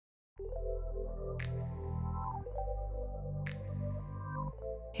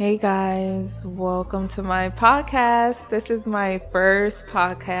Hey guys, welcome to my podcast. This is my first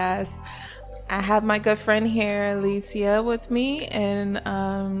podcast. I have my good friend here, Alicia, with me,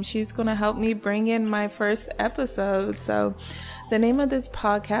 and she's going to help me bring in my first episode. So the name of this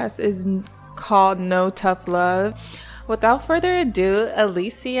podcast is called No Tough Love. Without further ado,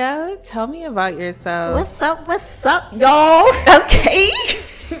 Alicia, tell me about yourself. What's up, y'all? Okay.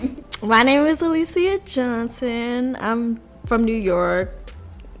 My name is Alicia Johnson. I'm from New York.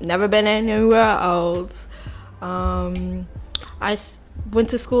 Never been anywhere else. I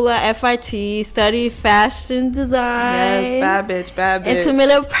went to school at FIT, studied fashion design. Yes, bad bitch. Intimate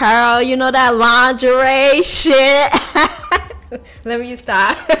apparel, you know that lingerie shit. Let me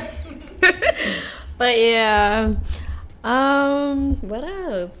stop. But yeah. What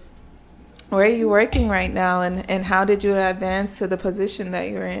else? Where are you working right now, and how did you advance to the position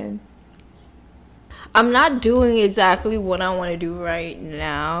that you're in? I'm not doing exactly what I want to do right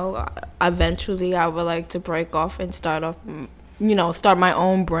now. Eventually, I would like to break off and start my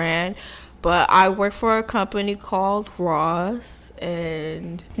own brand. But I work for a company called Ross,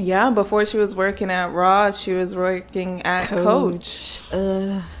 and yeah, before she was working at Ross, she was working at Coach.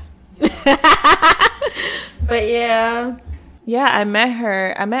 But yeah. Yeah, I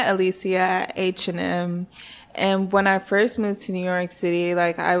met Alicia at H&M. And when I first moved to New York City,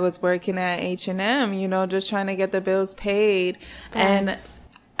 like, I was working at H&M, just trying to get the bills paid. Thanks. And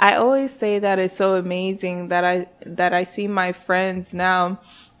I always say that it's so amazing that I see my friends now.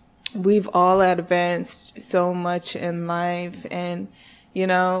 We've all advanced so much in life. And,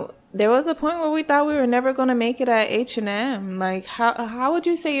 there was a point where we thought we were never going to make it at H&M. Like, how would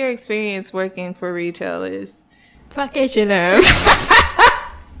you say your experience working for retail is? Fuck H&M.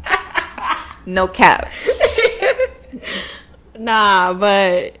 No cap. Nah,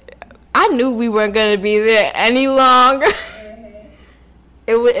 but I knew we weren't going to be there any longer.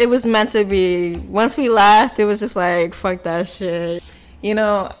 It was meant to be. Once we left, it was just like, fuck that shit.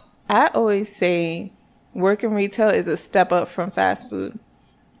 I always say working retail is a step up from fast food.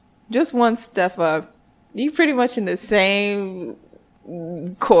 Just one step up. You pretty much in the same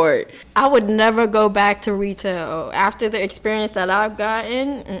court. I would never go back to retail. After the experience that I've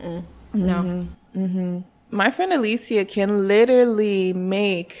gotten, no. Mm-hmm. My friend Alicia can literally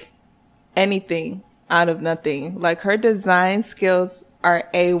make anything out of nothing. Like, her design skills are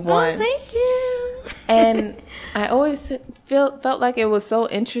A1. Oh, thank you. And I always felt like it was so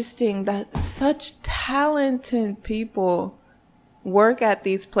interesting that such talented people work at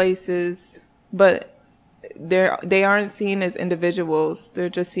these places, but they aren't seen as individuals. They're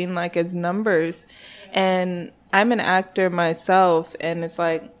just seen like as numbers. And I'm an actor myself, and it's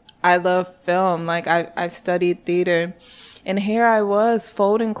like, I love film. Like, I've studied theater, and here I was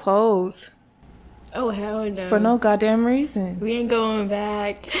folding clothes. Oh, hell no. For no goddamn reason. We ain't going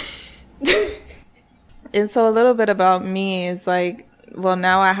back. And so a little bit about me is like, well,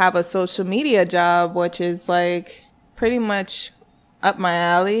 now I have a social media job, which is like pretty much up my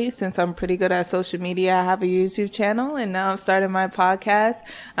alley since I'm pretty good at social media. I have a YouTube channel, and now I'm starting my podcast.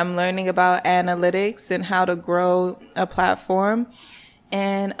 I'm learning about analytics and how to grow a platform.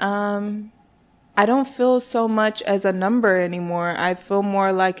 And I don't feel so much as a number anymore. I feel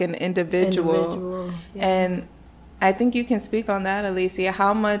more like an individual. Yeah. And I think you can speak on that, Alicia.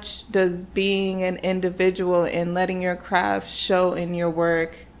 How much does being an individual and letting your craft show in your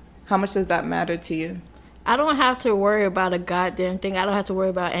work, how much does that matter to you? I don't have to worry about a goddamn thing. I don't have to worry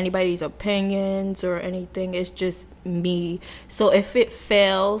about anybody's opinions or anything. It's just me. So if it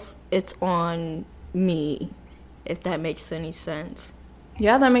fails, it's on me, if that makes any sense.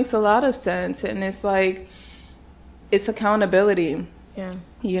 Yeah, that makes a lot of sense. And it's like, it's accountability. Yeah.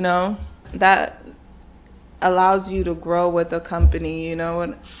 That allows you to grow with a company,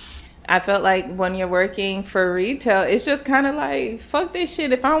 And I felt like when you're working for retail, it's just kind of like, fuck this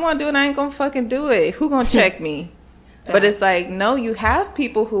shit. If I don't want to do it, I ain't gonna fucking do it. Who gonna check me? But it's like, no, you have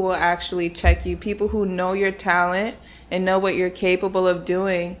people who will actually check you, people who know your talent and know what you're capable of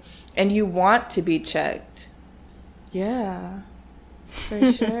doing, and you want to be checked. Yeah,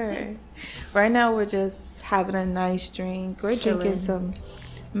 for sure. Right now, we're just having a nice drink. We're drinking some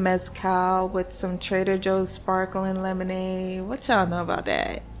mezcal with some Trader Joe's sparkling lemonade. What y'all know about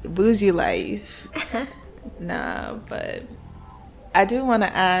that? Bougie life. Nah, but I do want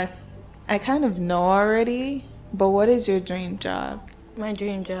to ask, I kind of know already, but what is your dream job? My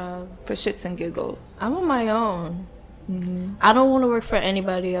dream job? For shits and giggles. I'm on my own. Mm-hmm. I don't want to work for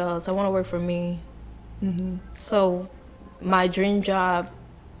anybody else. I want to work for me. Mm-hmm. So my dream job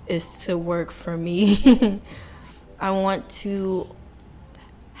is to work for me. I want to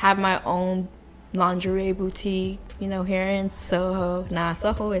have my own lingerie boutique, here in Soho. Nah,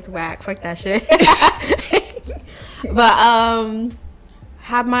 Soho is whack. Fuck that shit. But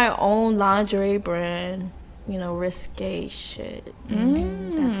have my own lingerie brand. Risque shit.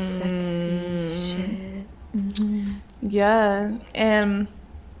 That's sexy shit. Yeah, and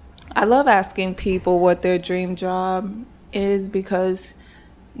I love asking people what their dream job is, because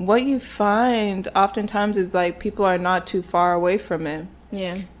what you find oftentimes is like people are not too far away from it.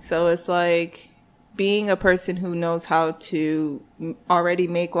 Yeah. So it's like being a person who knows how to already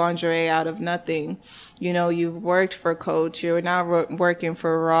make lingerie out of nothing. You've worked for Coach, you're now working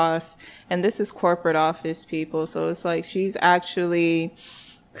for Ross, and this is corporate office people. So it's like she's actually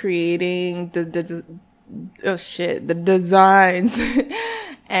creating the designs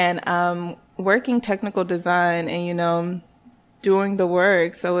and working technical design and doing the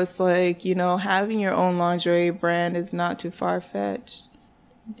work. So it's like having your own lingerie brand is not too far-fetched.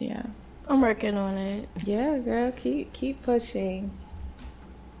 Yeah, I'm working on it. Yeah, girl, keep pushing.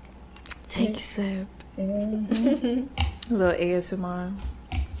 Take a sip. A little ASMR.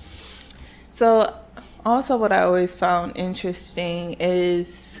 So also what I always found interesting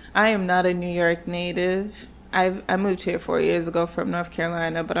is I am not a New York native. I moved here 4 years ago from North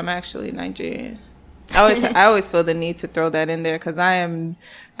Carolina, but I'm actually Nigerian. I always feel the need to throw that in there because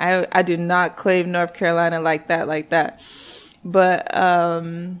I do not claim North Carolina like that. But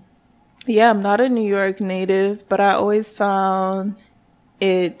yeah, I'm not a New York native, but I always found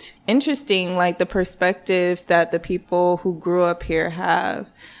it interesting, like the perspective that the people who grew up here have.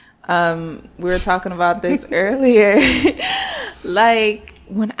 We were talking about this earlier. Like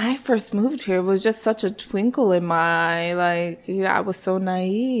when I first moved here, it was just such a twinkle in my eye. Like, I was so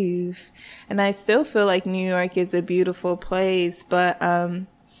naive, and I still feel like New York is a beautiful place, but I'm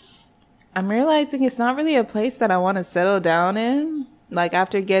realizing it's not really a place that I want to settle down in. Like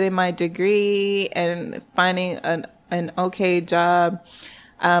after getting my degree and finding an okay job,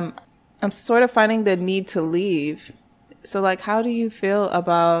 I'm sort of finding the need to leave. So like, how do you feel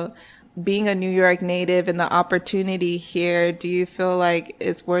about being a New York native and the opportunity here? Do you feel like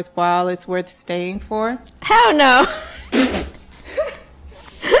it's worthwhile? It's worth staying for? Hell no.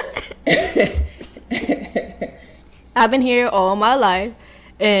 I've been here all my life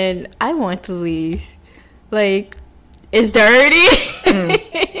and I want to leave. Like, it's dirty.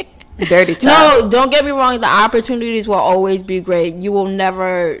 Dirty child. No, don't get me wrong. The opportunities will always be great. You will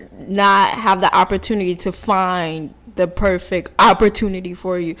never not have the opportunity to find the perfect opportunity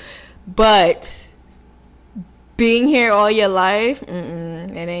for you. But being here all your life, it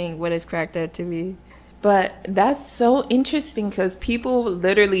ain't what it's cracked up to be. But that's so interesting because people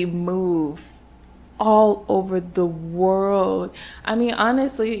literally move all over the world. I mean,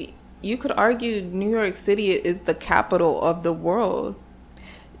 honestly, you could argue New York City is the capital of the world.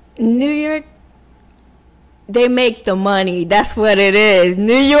 New York, they make the money. That's what it is.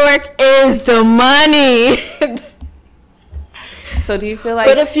 New York is the money. So do you feel like...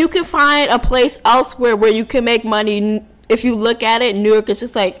 But if you can find a place elsewhere where you can make money, if you look at it, New York is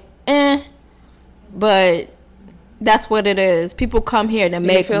just like, But that's what it is. People come here to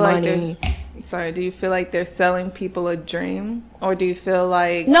make money. Do you feel like they're selling people a dream? Or do you feel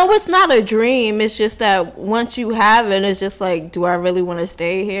like... No, it's not a dream. It's just that once you have it, it's just like, do I really want to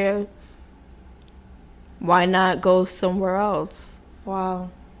stay here? Why not go somewhere else? Wow,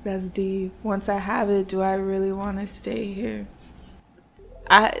 that's deep. Once I have it, do I really want to stay here?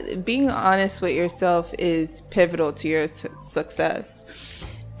 Being honest with yourself is pivotal to your success.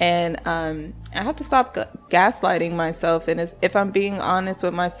 And I have to stop gaslighting myself. And if I'm being honest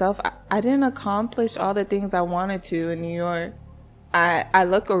with myself, I didn't accomplish all the things I wanted to in New York. I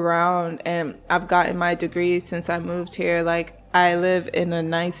look around and I've gotten my degree since I moved here. Like, I live in a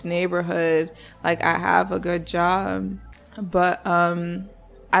nice neighborhood. Like, I have a good job. But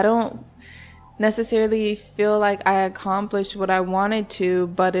I don't necessarily feel like I accomplished what I wanted to.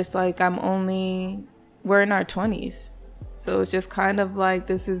 But it's like we're in our 20s. So it's just kind of like,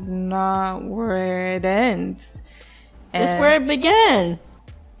 this is not where it ends. It's where it began.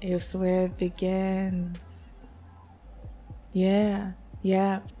 It's where it begins. Yeah.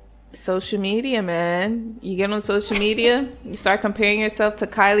 Social media, man. You get on social media, you start comparing yourself to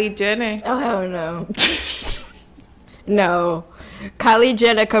Kylie Jenner. Oh, hell no. No. Kylie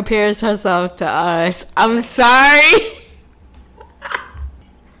Jenner compares herself to us. I'm sorry.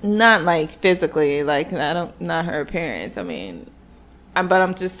 Not like physically, like not her appearance. I mean, but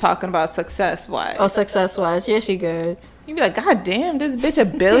I'm just talking about success wise. Oh, success wise, yeah, she good. You'd be like, God damn, this bitch a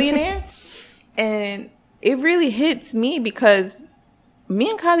billionaire, and it really hits me because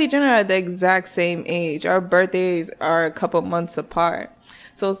me and Kylie Jenner are the exact same age. Our birthdays are a couple months apart,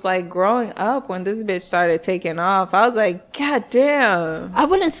 So it's like growing up when this bitch started taking off, I was like, God damn. I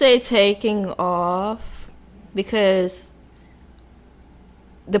wouldn't say taking off, because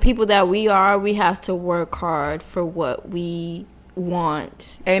the people that we are, we have to work hard for what we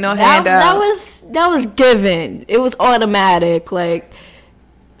want. Ain't no handout. That was given. It was automatic. Like,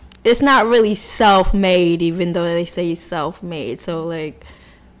 it's not really self-made, even though they say self-made. So, like,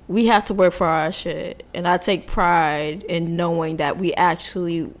 we have to work for our shit. And I take pride in knowing that we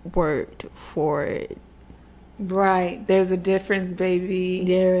actually worked for it. Right. There's a difference, baby.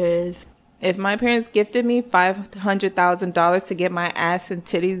 There is. If my parents gifted me $500,000 to get my ass and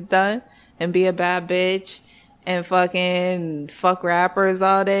titties done and be a bad bitch and fucking fuck rappers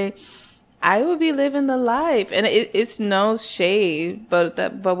all day, I would be living the life. And it's no shade, but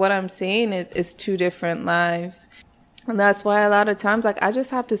what I'm saying is it's two different lives. And that's why a lot of times, like, I just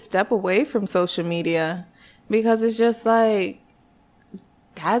have to step away from social media, because it's just like,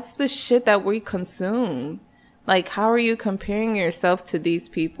 that's the shit that we consume. Like, how are you comparing yourself to these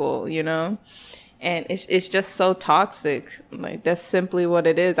people, you know? And it's just so toxic. Like, that's simply what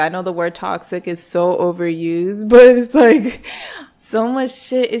it is. I know the word toxic is so overused, but it's like so much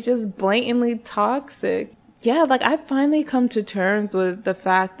shit is just blatantly toxic. Yeah, like, I finally come to terms with the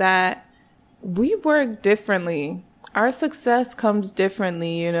fact that we work differently. Our success comes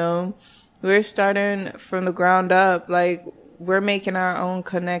differently, you know? We're starting from the ground up. Like, we're making our own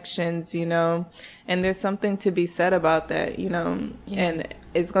connections, you know? And there's something to be said about that, you know? Yeah. And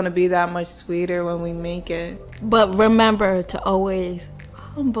it's going to be that much sweeter when we make it. But remember to always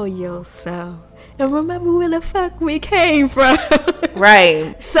humble yourself. And remember where the fuck we came from.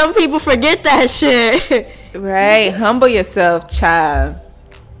 Right. Some people forget that shit. Right. Humble yourself, child.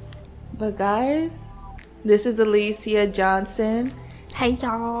 But guys, this is Alicia Johnson. Hey,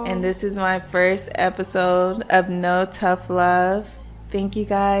 y'all. And this is my first episode of No Tough Love. Thank you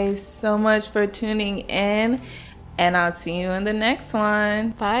guys so much for tuning in. And I'll see you in the next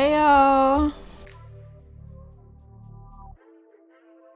one. Bye, y'all.